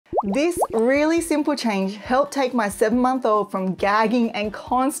This really simple change helped take my 7-month-old from gagging and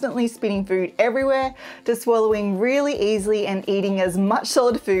constantly spitting food everywhere to swallowing really easily and eating as much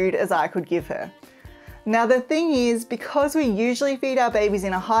solid food as I could give her. Now the thing is, because we usually feed our babies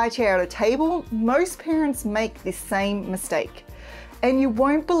in a high chair at a table, most parents make this same mistake. And you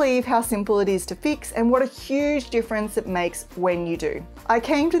won't believe how simple it is to fix and what a huge difference it makes when you do. I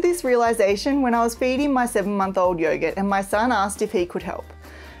came to this realization when I was feeding my 7-month-old yogurt and my son asked if he could help.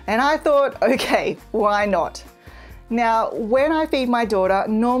 And I thought, okay, why not? Now, when I feed my daughter,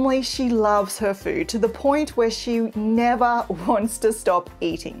 normally she loves her food to the point where she never wants to stop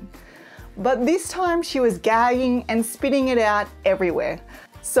eating. But this time she was gagging and spitting it out everywhere.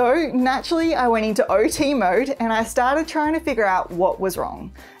 So naturally I went into OT mode and I started trying to figure out what was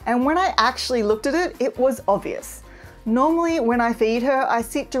wrong. And when I actually looked at it, it was obvious. Normally when I feed her, I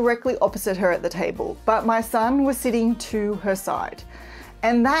sit directly opposite her at the table, but my son was sitting to her side.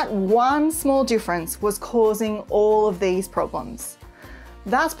 And that one small difference was causing all of these problems.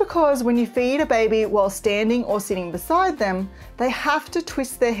 That's because when you feed a baby while standing or sitting beside them, they have to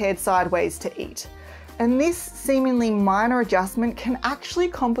twist their head sideways to eat. And this seemingly minor adjustment can actually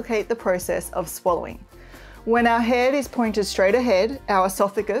complicate the process of swallowing. When our head is pointed straight ahead, our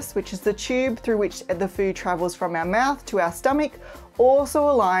esophagus, which is the tube through which the food travels from our mouth to our stomach, also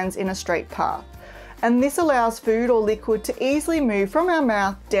aligns in a straight path. And this allows food or liquid to easily move from our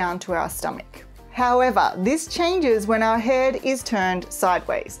mouth down to our stomach. However, this changes when our head is turned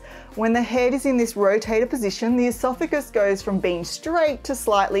sideways. When the head is in this rotator position, the esophagus goes from being straight to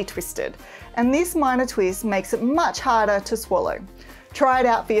slightly twisted. And this minor twist makes it much harder to swallow. Try it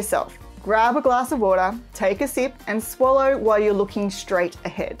out for yourself. Grab a glass of water, take a sip and swallow while you're looking straight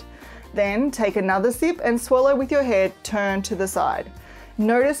ahead. Then take another sip and swallow with your head turned to the side.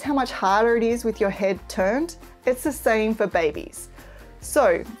 Notice how much harder it is with your head turned? It's the same for babies.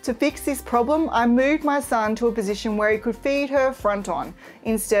 So, to fix this problem, I moved my son to a position where he could feed her front on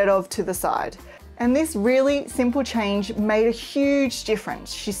instead of to the side. And this really simple change made a huge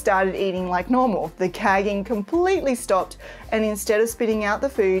difference. She started eating like normal. The gagging completely stopped, and instead of spitting out the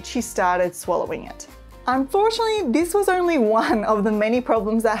food, she started swallowing it. Unfortunately, this was only one of the many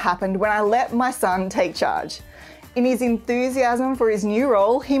problems that happened when I let my son take charge. In his enthusiasm for his new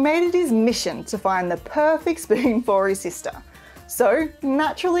role, he made it his mission to find the perfect spoon for his sister. So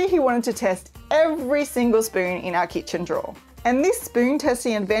naturally, he wanted to test every single spoon in our kitchen drawer. And this spoon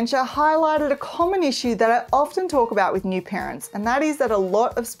testing adventure highlighted a common issue that I often talk about with new parents, and that is that a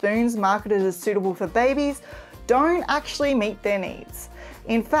lot of spoons marketed as suitable for babies don't actually meet their needs.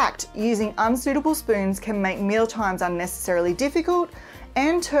 In fact, using unsuitable spoons can make meal times unnecessarily difficult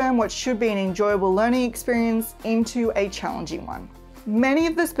and turn what should be an enjoyable learning experience into a challenging one. Many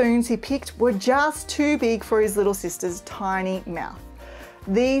of the spoons he picked were just too big for his little sister's tiny mouth.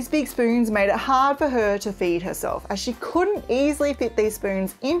 These big spoons made it hard for her to feed herself, as she couldn't easily fit these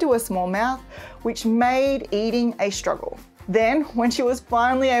spoons into a small mouth, which made eating a struggle. Then, when she was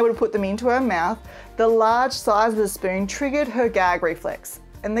finally able to put them into her mouth, the large size of the spoon triggered her gag reflex.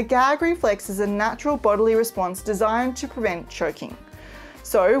 And the gag reflex is a natural bodily response designed to prevent choking.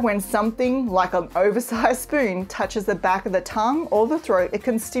 So when something like an oversized spoon touches the back of the tongue or the throat, it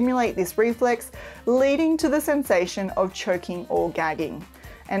can stimulate this reflex, leading to the sensation of choking or gagging.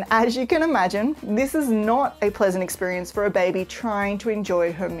 And as you can imagine, this is not a pleasant experience for a baby trying to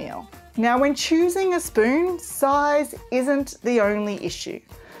enjoy her meal. Now, when choosing a spoon, size isn't the only issue.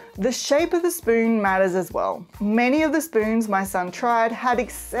 The shape of the spoon matters as well. Many of the spoons my son tried had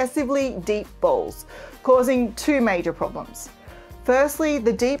excessively deep bowls, causing two major problems. Firstly,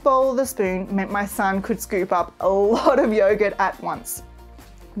 the deep bowl of the spoon meant my son could scoop up a lot of yogurt at once.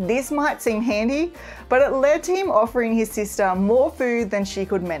 This might seem handy, but it led to him offering his sister more food than she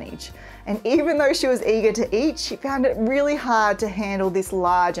could manage. And even though she was eager to eat, she found it really hard to handle this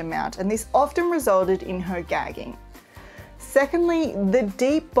large amount, and this often resulted in her gagging. Secondly, the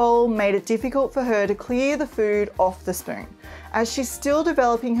deep bowl made it difficult for her to clear the food off the spoon, as she's still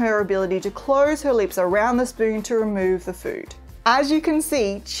developing her ability to close her lips around the spoon to remove the food. As you can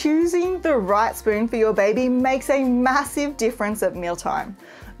see, choosing the right spoon for your baby makes a massive difference at mealtime.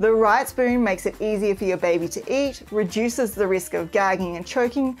 The right spoon makes it easier for your baby to eat, reduces the risk of gagging and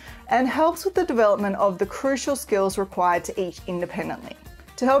choking, and helps with the development of the crucial skills required to eat independently.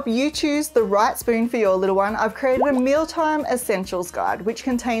 To help you choose the right spoon for your little one, I've created a mealtime essentials guide, which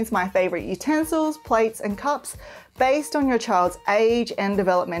contains my favorite utensils, plates, and cups based on your child's age and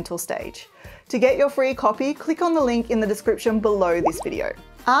developmental stage. To get your free copy, click on the link in the description below this video.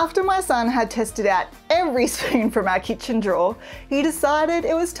 After my son had tested out every spoon from our kitchen drawer, he decided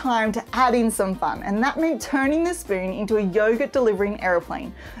it was time to add in some fun, and that meant turning the spoon into a yogurt delivering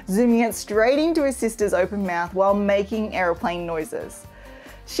aeroplane, zooming it straight into his sister's open mouth while making aeroplane noises.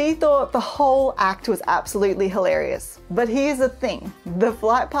 She thought the whole act was absolutely hilarious. But here's the thing, the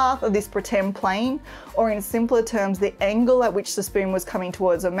flight path of this pretend plane, or in simpler terms, the angle at which the spoon was coming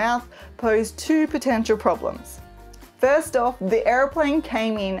towards her mouth, posed two potential problems. First off, the aeroplane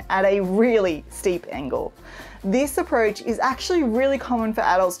came in at a really steep angle. This approach is actually really common for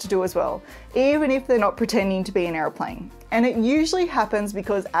adults to do as well, even if they're not pretending to be an aeroplane. And it usually happens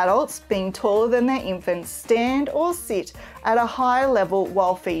because adults, being taller than their infants, stand or sit at a higher level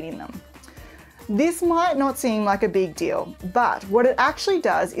while feeding them. This might not seem like a big deal, but what it actually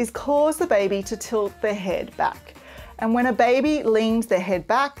does is cause the baby to tilt their head back. And when a baby leans their head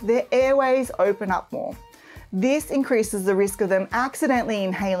back, their airways open up more. This increases the risk of them accidentally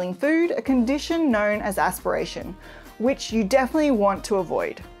inhaling food, a condition known as aspiration, which you definitely want to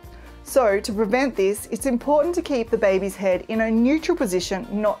avoid. So to prevent this, it's important to keep the baby's head in a neutral position,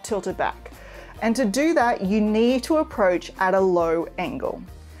 not tilted back. And to do that, you need to approach at a low angle.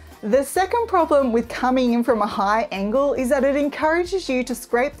 The second problem with coming in from a high angle is that it encourages you to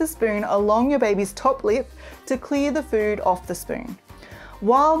scrape the spoon along your baby's top lip to clear the food off the spoon.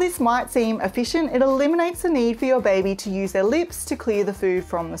 While this might seem efficient, it eliminates the need for your baby to use their lips to clear the food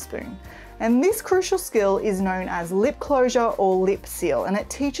from the spoon. And this crucial skill is known as lip closure or lip seal, and it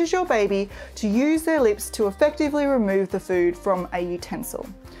teaches your baby to use their lips to effectively remove the food from a utensil.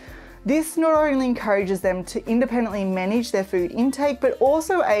 This not only encourages them to independently manage their food intake, but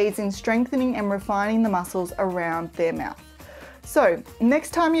also aids in strengthening and refining the muscles around their mouth. So,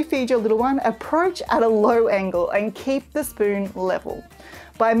 next time you feed your little one, approach at a low angle and keep the spoon level.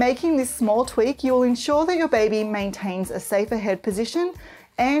 By making this small tweak, you will ensure that your baby maintains a safer head position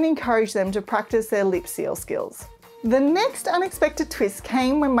and encourage them to practice their lip seal skills. The next unexpected twist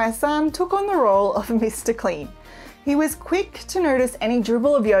came when my son took on the role of Mr. Clean. He was quick to notice any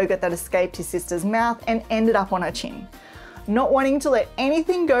dribble of yogurt that escaped his sister's mouth and ended up on her chin. Not wanting to let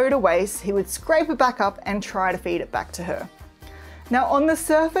anything go to waste, he would scrape it back up and try to feed it back to her. Now on the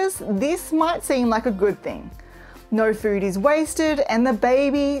surface, this might seem like a good thing. No food is wasted and the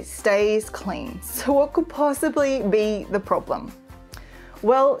baby stays clean. So what could possibly be the problem?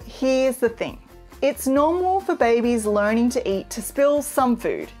 Well, here's the thing. It's normal for babies learning to eat to spill some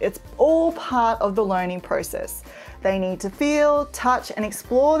food. It's all part of the learning process. They need to feel, touch, and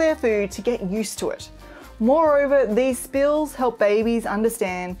explore their food to get used to it. Moreover, these spills help babies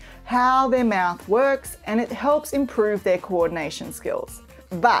understand how their mouth works, and it helps improve their coordination skills.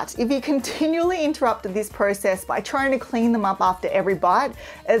 But if you continually interrupt this process by trying to clean them up after every bite,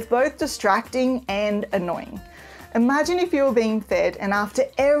 it's both distracting and annoying. Imagine if you were being fed and after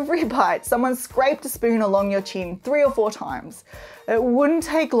every bite, someone scraped a spoon along your chin 3 or 4 times. It wouldn't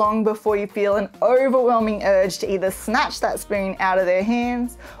take long before you feel an overwhelming urge to either snatch that spoon out of their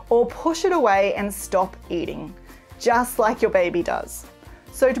hands or push it away and stop eating, just like your baby does.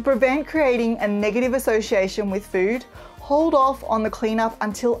 So to prevent creating a negative association with food, hold off on the cleanup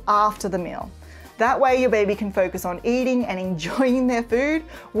until after the meal. That way your baby can focus on eating and enjoying their food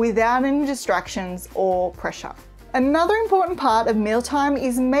without any distractions or pressure. Another important part of mealtime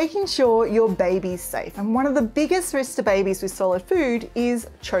is making sure your baby's safe, and one of the biggest risks to babies with solid food is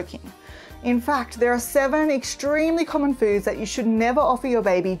choking. In fact, there are 7 extremely common foods that you should never offer your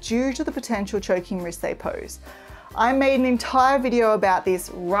baby due to the potential choking risks they pose. I made an entire video about this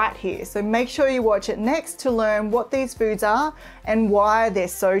right here, so make sure you watch it next to learn what these foods are and why they're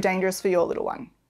so dangerous for your little one.